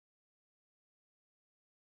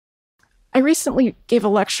I recently gave a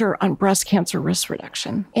lecture on breast cancer risk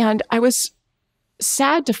reduction, and I was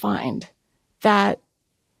sad to find that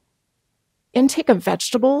intake of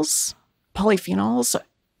vegetables, polyphenols,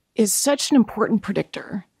 is such an important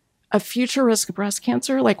predictor of future risk of breast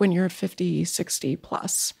cancer, like when you're 50, 60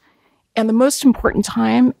 plus. And the most important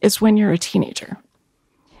time is when you're a teenager.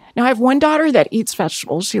 Now, I have one daughter that eats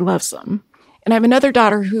vegetables. She loves them. And I have another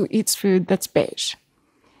daughter who eats food that's beige.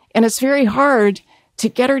 And it's very hard to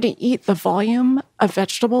get her to eat the volume of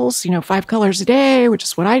vegetables, 5 colors a day, which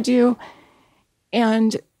is what I do.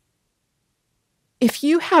 And if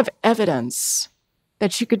you have evidence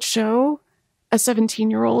that you could show a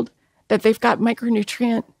 17-year-old that they've got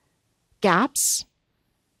micronutrient gaps,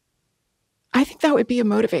 I think that would be a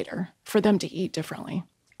motivator for them to eat differently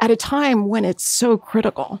at a time when it's so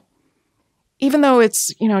critical. Even though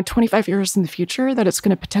it's, 25 years in the future, that it's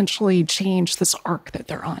going to potentially change this arc that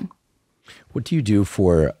they're on. What do you do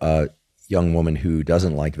for a young woman who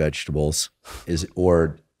doesn't like vegetables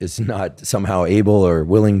or is not somehow able or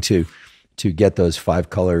willing to get those 5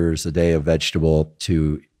 colors a day of vegetable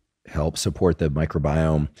to help support the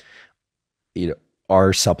microbiome?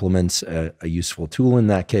 Are supplements a useful tool in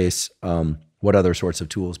that case? What other sorts of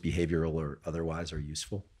tools, behavioral or otherwise, are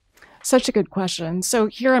useful? Such a good question. So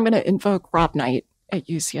here I'm going to invoke Rob Knight at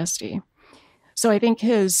UCSD. So I think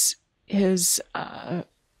his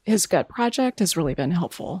gut project has really been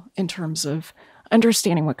helpful in terms of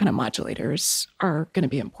understanding what kind of modulators are going to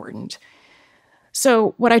be important.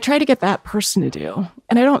 So what I try to get that person to do,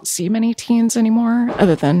 and I don't see many teens anymore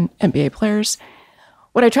other than NBA players,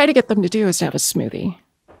 what I try to get them to do is to have a smoothie.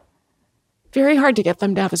 Very hard to get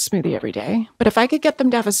them to have a smoothie every day. But if I could get them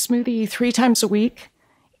to have a smoothie 3 times a week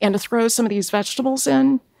and to throw some of these vegetables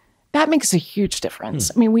in, that makes a huge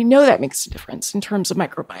difference. I mean, we know that makes a difference in terms of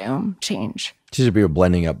microbiome change. These are people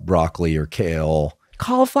blending up broccoli or kale.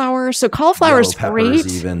 Cauliflower. So cauliflower is great.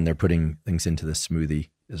 Even they're putting things into the smoothie.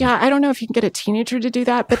 Yeah, I don't know if you can get a teenager to do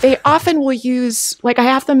that, but they often will use, I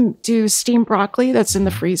have them do steamed broccoli that's in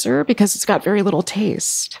the freezer because it's got very little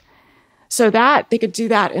taste. So that they could do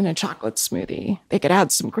that in a chocolate smoothie. They could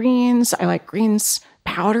add some greens. I like greens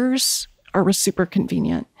powders are super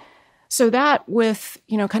convenient. So that with,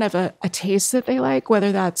 kind of a taste that they like,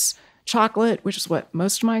 whether that's chocolate, which is what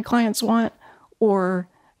most of my clients want, or,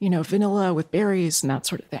 vanilla with berries and that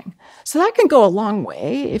sort of thing. So that can go a long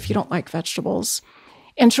way if you don't like vegetables.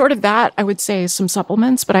 And short of that, I would say some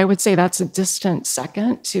supplements, but I would say that's a distant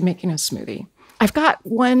second to making a smoothie. I've got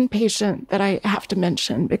one patient that I have to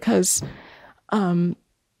mention because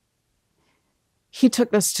he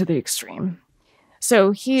took this to the extreme.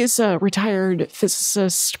 So he's a retired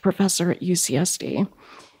physicist professor at UCSD.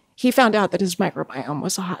 He found out that his microbiome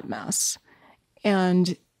was a hot mess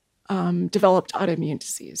and developed autoimmune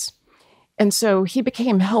disease. And so he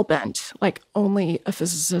became hell-bent, like only a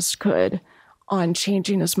physicist could, on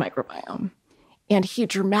changing his microbiome. And he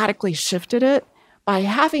dramatically shifted it by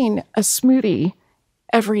having a smoothie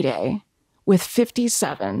every day with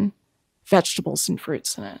 57 vegetables and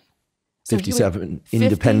fruits in it. So 57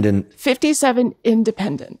 independent. 57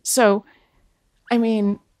 independent. So, I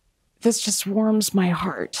mean, this just warms my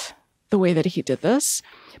heart, the way that he did this.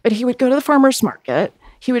 But he would go to the farmer's market.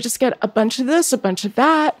 He would just get a bunch of this, a bunch of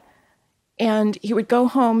that. And he would go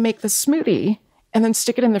home, make the smoothie, and then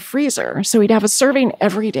stick it in the freezer. So he'd have a serving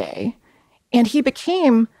every day. And he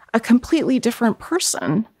became a completely different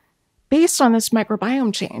person based on this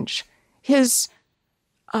microbiome change. His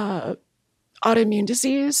autoimmune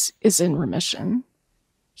disease is in remission.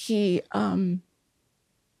 He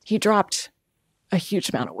dropped a huge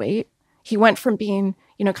amount of weight. He went from being,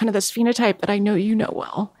 kind of this phenotype that I know you know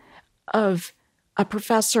well, of a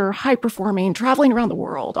professor, high-performing, traveling around the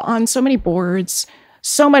world on so many boards,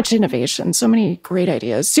 so much innovation, so many great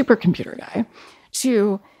ideas, supercomputer guy,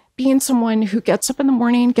 to being someone who gets up in the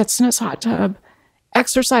morning, gets in his hot tub,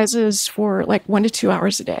 exercises for 1 to 2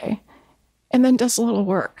 hours a day, and then does a little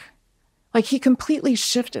work. He completely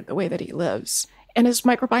shifted the way that he lives. And his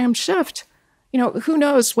microbiome shift, who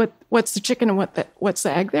knows what's the chicken and what's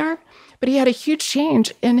the egg there? But he had a huge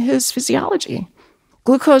change in his physiology.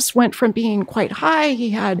 Glucose went from being quite high.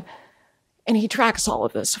 And he tracks all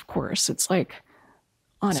of this, of course. It's on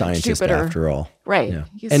scientist a Jupiter. After all. Right.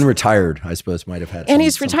 Yeah. And retired, I suppose, might have had and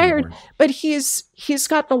he's retired, but he's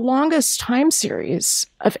got the longest time series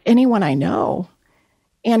of anyone I know.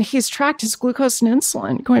 And he's tracked his glucose and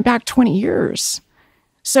insulin going back 20 years.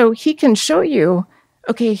 So he can show you,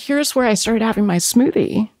 okay, here's where I started having my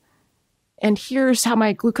smoothie. And here's how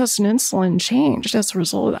my glucose and insulin changed as a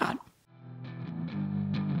result of that.